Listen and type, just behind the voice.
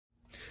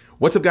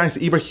What's up guys,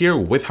 Eber here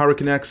with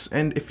HardwareCanucks,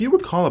 and if you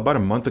recall about a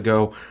month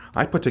ago,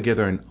 I put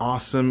together an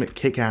awesome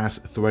kick-ass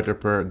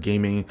Threadripper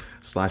gaming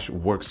 /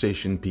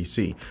 workstation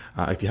PC.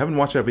 If you haven't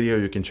watched that video,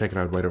 you can check it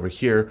out right over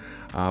here.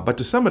 But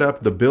to sum it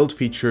up, the build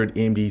featured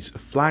AMD's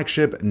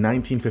flagship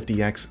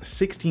 1950X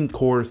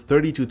 16-core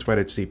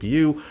 32-threaded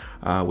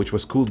CPU, which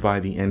was cooled by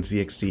the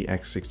NZXT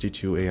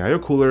X62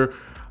 AIO cooler,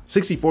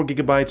 64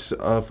 gigabytes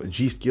of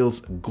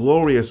G-Skill's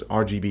glorious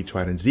RGB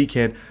Trident Z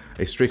kit,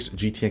 a Strix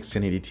GTX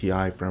 1080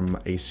 Ti from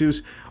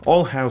Asus,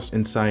 all housed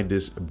inside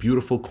this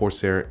beautiful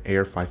Corsair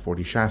Air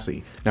 540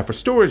 chassis. Now for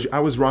storage, I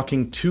was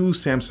rocking two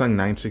Samsung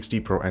 960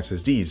 Pro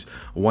SSDs,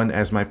 one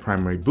as my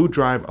primary boot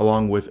drive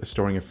along with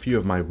storing a few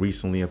of my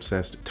recently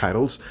obsessed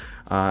titles,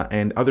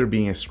 and other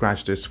being a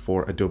scratch disk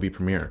for Adobe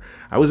Premiere.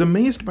 I was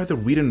amazed by the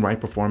read and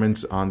write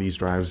performance on these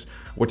drives.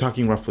 We're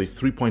talking roughly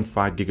 3.5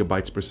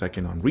 gigabytes per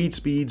second on read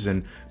speeds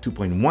and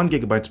 2.1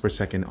 gigabytes per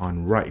second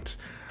on writes.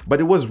 But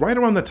it was right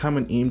around the time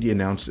when AMD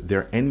announced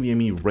their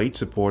NVMe RAID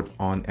support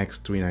on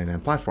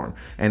X399 platform,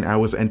 and I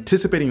was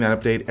anticipating that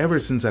update ever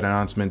since that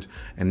announcement,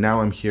 and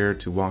now I'm here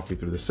to walk you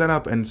through the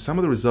setup and some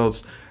of the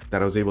results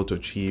that I was able to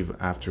achieve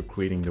after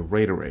creating the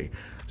RAID array.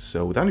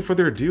 So without any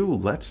further ado,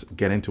 let's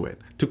get into it.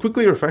 To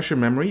quickly refresh your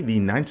memory, the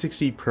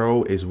 960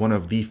 Pro is one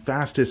of the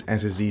fastest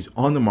SSDs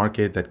on the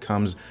market that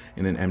comes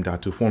in an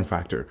M.2 form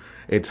factor.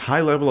 Its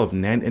high level of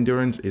NAND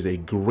endurance is a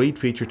great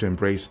feature to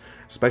embrace,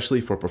 especially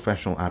for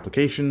professional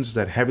applications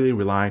that heavily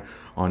rely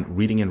on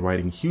reading and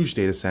writing huge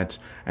data sets,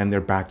 and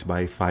they're backed by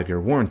a 5-year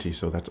warranty,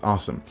 so that's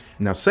awesome.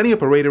 Now, setting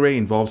up a RAID array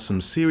involves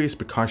some serious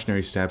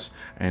precautionary steps,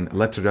 and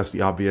let's address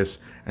the obvious,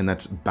 and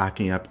that's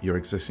backing up your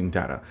existing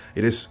data.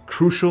 It is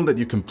crucial that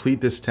you complete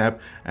this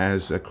step,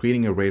 as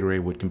creating a RAID array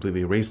would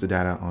completely erase the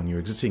data on your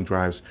existing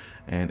drives,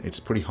 and it's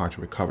pretty hard to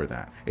recover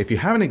that. If you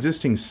have an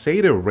existing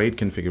SATA RAID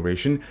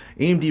configuration,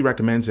 AMD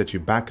recommends that you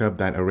back up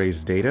that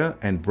array's data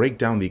and break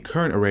down the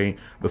current array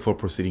before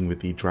proceeding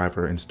with the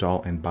driver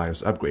install and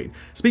BIOS upgrade.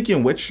 Speaking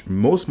of which,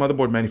 most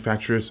motherboard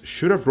manufacturers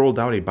should have rolled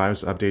out a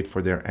BIOS update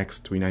for their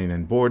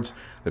X399 boards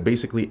that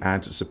basically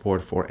adds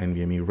support for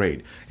NVMe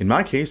RAID. In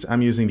my case,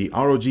 I'm using the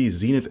ROG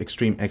Zenith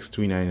Extreme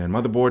X399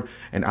 motherboard,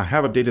 and I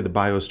have updated the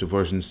BIOS to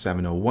version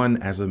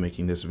 701 as of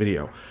making this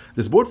video.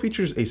 This board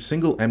features a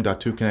single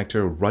M.2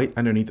 connector right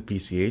underneath the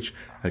PCH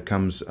that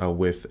comes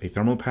with a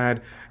thermal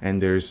pad,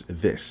 and there's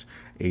this,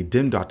 a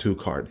DIMM.2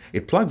 card.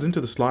 It plugs into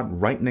the slot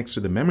right next to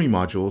the memory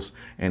modules,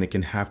 and it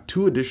can have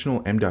two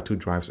additional M.2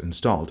 drives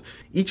installed,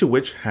 each of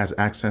which has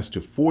access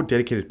to 4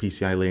 dedicated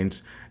PCI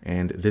lanes,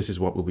 and this is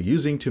what we'll be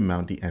using to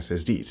mount the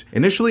SSDs.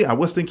 Initially, I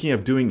was thinking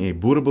of doing a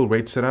bootable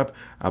RAID setup,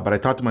 but I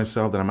thought to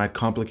myself that I might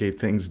complicate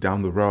things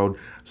down the road,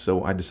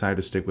 so I decided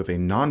to stick with a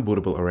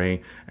non-bootable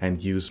array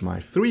and use my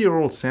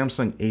 3-year-old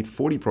Samsung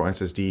 840 Pro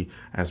SSD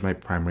as my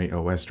primary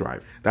OS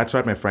drive. That's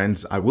right, my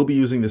friends, I will be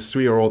using this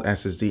 3-year-old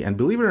SSD, and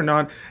believe it or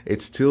not,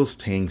 it's still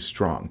staying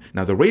strong.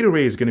 Now, the RAID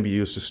array is going to be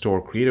used to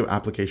store creative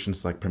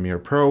applications like Premiere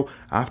Pro,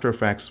 After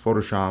Effects,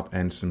 Photoshop,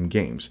 and some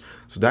games.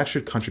 So that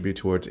should contribute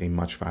towards a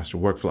much faster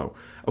workflow.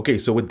 Okay,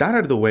 so with that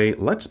out of the way,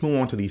 let's move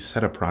on to the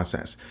setup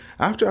process.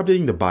 After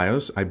updating the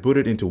BIOS, I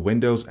booted into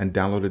Windows and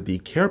downloaded the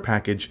care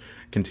package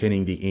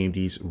containing the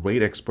AMD's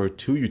RAID Expert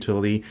 2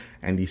 utility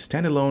and the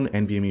standalone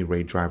NVMe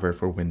RAID driver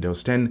for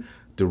Windows 10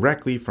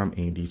 directly from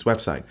AMD's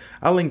website.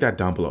 I'll link that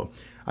down below.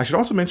 I should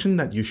also mention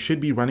that you should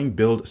be running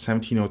build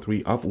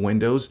 1703 of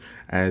Windows,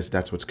 as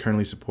that's what's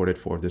currently supported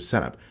for this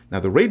setup.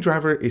 Now, the RAID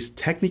driver is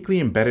technically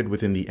embedded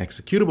within the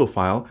executable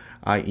file,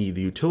 i.e.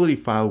 the utility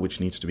file which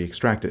needs to be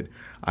extracted.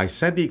 I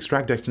set the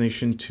extract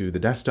destination to the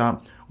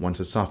desktop. Once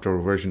the software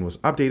version was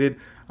updated,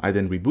 I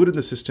then rebooted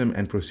the system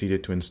and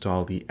proceeded to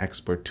install the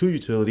Expert 2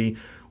 utility,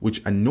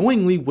 which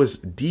annoyingly was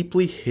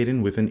deeply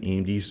hidden within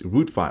AMD's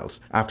root files.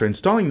 After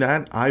installing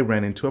that, I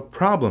ran into a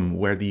problem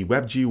where the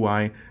web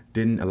GUI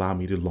didn't allow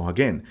me to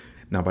log in.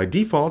 Now, by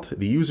default,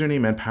 the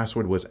username and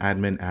password was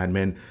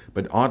admin,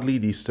 but oddly,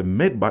 the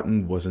submit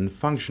button wasn't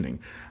functioning.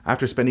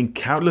 After spending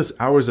countless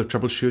hours of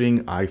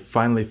troubleshooting, I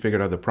finally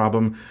figured out the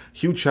problem.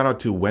 Huge shout out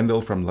to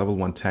Wendell from Level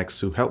 1 Techs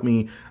who helped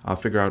me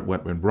figure out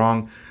what went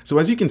wrong. So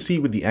as you can see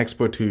with the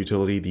Expert 2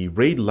 utility, the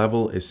RAID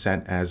level is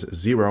set as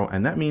 0,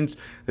 and that means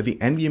that the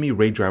NVMe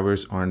RAID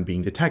drivers aren't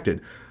being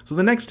detected. So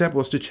the next step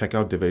was to check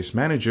out Device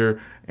Manager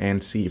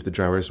and see if the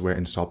drivers were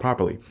installed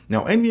properly.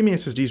 Now, NVMe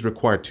SSDs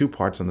require 2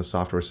 parts on the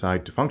software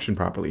side to function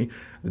properly,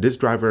 the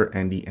disk driver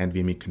and the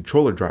NVMe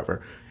controller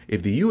driver.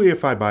 If the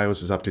UEFI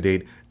BIOS is up to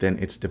date, then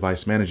it's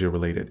Device Manager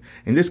related.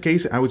 In this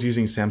case, I was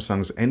using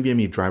Samsung's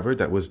NVMe driver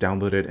that was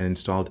downloaded and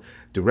installed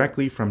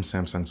directly from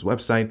Samsung's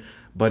website,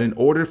 but in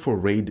order for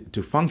RAID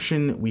to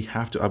function, we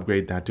have to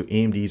upgrade that to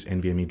AMD's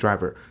NVMe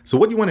driver. So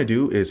what you want to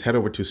do is head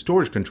over to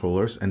Storage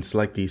Controllers and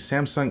select the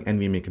Samsung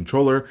NVMe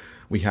controller.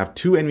 We have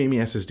 2 NVMe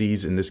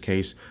SSDs in this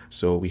case,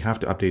 so we have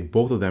to update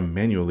both of them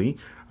manually.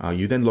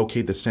 You then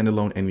locate the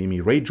standalone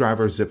NVMe RAID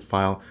driver zip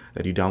file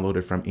that you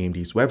downloaded from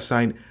AMD's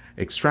website,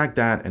 extract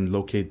that and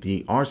locate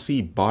the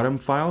RC bottom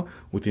file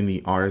within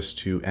the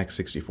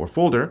RS2X64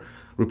 folder.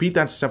 Repeat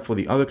that step for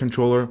the other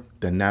controller,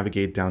 then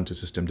navigate down to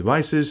System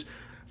Devices,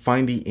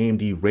 find the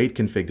AMD RAID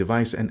config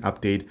device and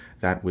update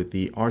that with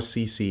the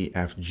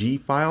rccfg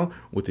file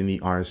within the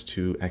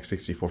rs2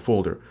 x64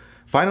 folder.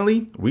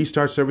 Finally,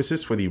 restart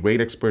services for the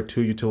RAID Expert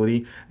 2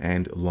 utility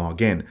and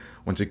log in.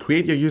 Once you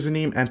create your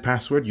username and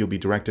password, you'll be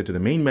directed to the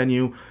main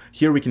menu.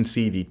 Here we can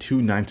see the two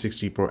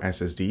 960 Pro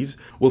SSDs.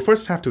 We'll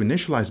first have to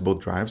initialize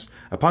both drives.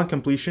 Upon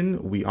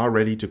completion, we are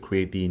ready to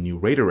create the new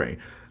RAID array.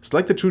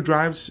 Select the two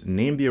drives,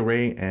 name the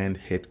array, and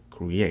hit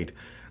create.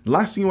 The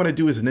last thing you want to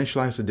do is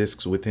initialize the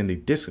disks within the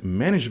disk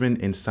management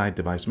inside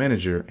Device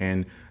Manager,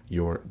 and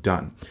you're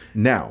done.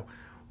 Now,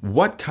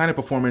 what kind of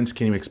performance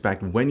can you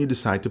expect when you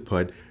decide to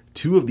put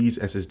two of these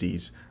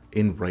SSDs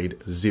in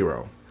RAID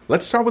 0?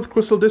 Let's start with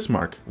Crystal Disk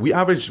Mark. We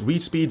averaged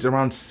read speeds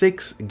around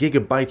 6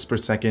 gigabytes per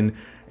second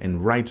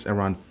and writes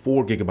around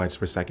 4 gigabytes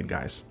per second,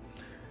 guys.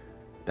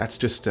 That's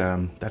just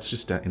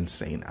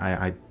insane.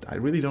 I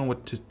really don't know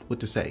what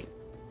to say.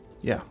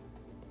 Yeah.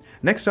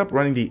 Next up,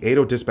 running the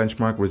 8.0 disk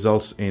benchmark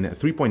results in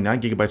 3.9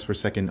 gigabytes per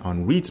second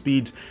on read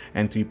speeds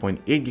and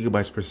 3.8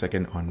 gigabytes per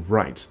second on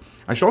writes.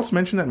 I should also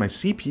mention that my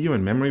CPU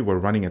and memory were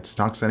running at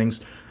stock settings,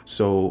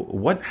 so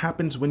what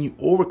happens when you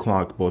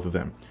overclock both of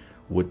them?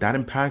 Would that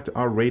impact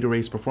our RAID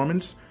array's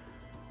performance?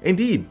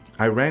 Indeed,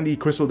 I ran the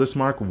Crystal Disk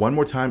Mark one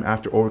more time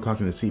after overclocking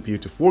the CPU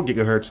to 4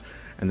 GHz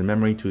and the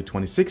memory to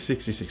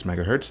 2666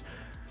 MHz,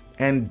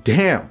 and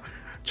damn!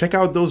 Check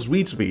out those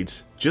read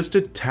speeds, just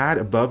a tad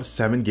above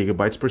 7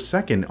 gigabytes per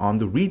second on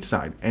the read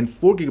side and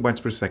 4 gigabytes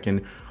per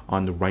second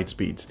on the write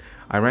speeds.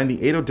 I ran the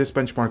 8.0 disk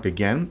benchmark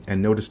again and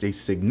noticed a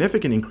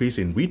significant increase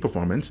in read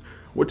performance.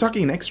 We're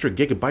talking an extra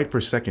gigabyte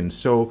per second,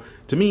 so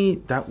to me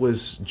that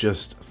was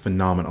just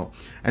phenomenal.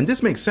 And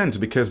this makes sense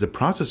because the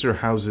processor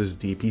houses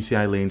the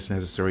PCI lanes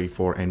necessary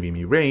for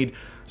NVMe RAID,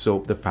 so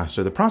the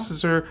faster the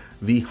processor,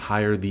 the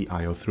higher the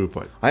I/O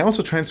throughput. I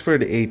also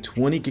transferred a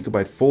 20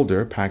 gigabyte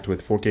folder packed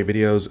with 4K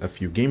videos, a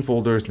few game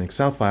folders, and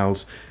Excel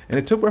files, and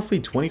it took roughly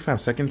 25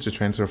 seconds to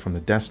transfer from the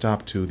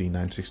desktop to the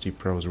 960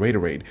 Pro's RAID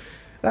array.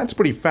 That's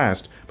pretty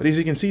fast, but as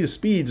you can see, the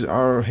speeds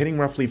are hitting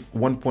roughly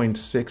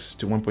 1.6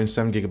 to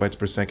 1.7 gigabytes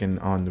per second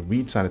on the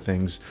read side of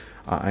things,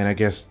 and I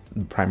guess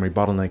the primary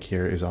bottleneck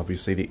here is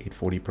obviously the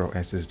 840 Pro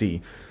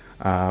SSD.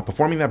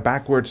 Performing that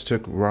backwards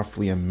took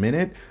roughly a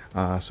minute,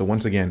 so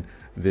once again,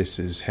 this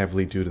is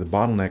heavily due to the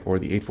bottleneck, or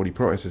the 840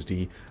 Pro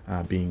SSD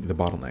being the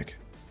bottleneck.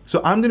 So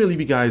I'm going to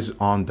leave you guys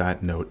on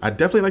that note. I'd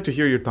definitely like to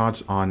hear your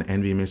thoughts on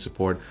NVMe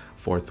support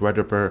for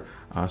Threadripper,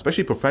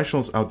 especially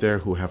professionals out there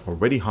who have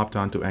already hopped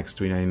on to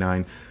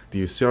X399. Do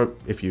you see,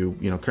 if you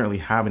currently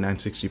have a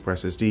 960 Pro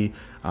SSD,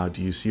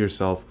 do you see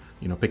yourself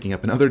picking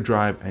up another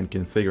drive and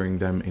configuring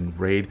them in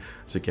RAID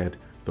to get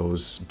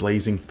those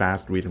blazing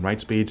fast read and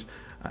write speeds?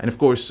 And of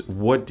course,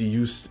 what do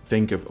you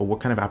think of, or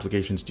what kind of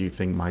applications do you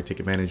think might take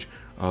advantage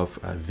of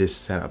this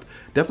setup?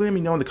 Definitely let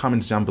me know in the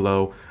comments down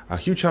below. A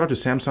huge shout out to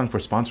Samsung for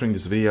sponsoring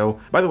this video.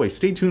 By the way,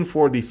 stay tuned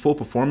for the full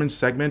performance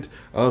segment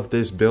of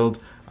this build.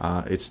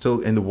 It's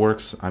still in the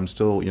works. I'm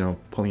still,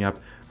 putting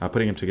up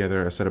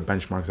together a set of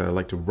benchmarks that I'd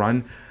like to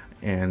run.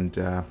 And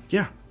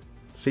yeah,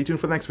 stay tuned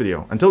for the next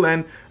video. Until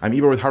then, I'm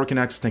Eber with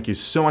HardwareCanucks. Thank you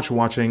so much for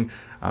watching.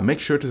 Make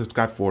sure to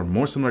subscribe for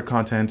more similar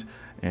content,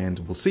 and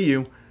we'll see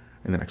you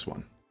in the next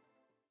one.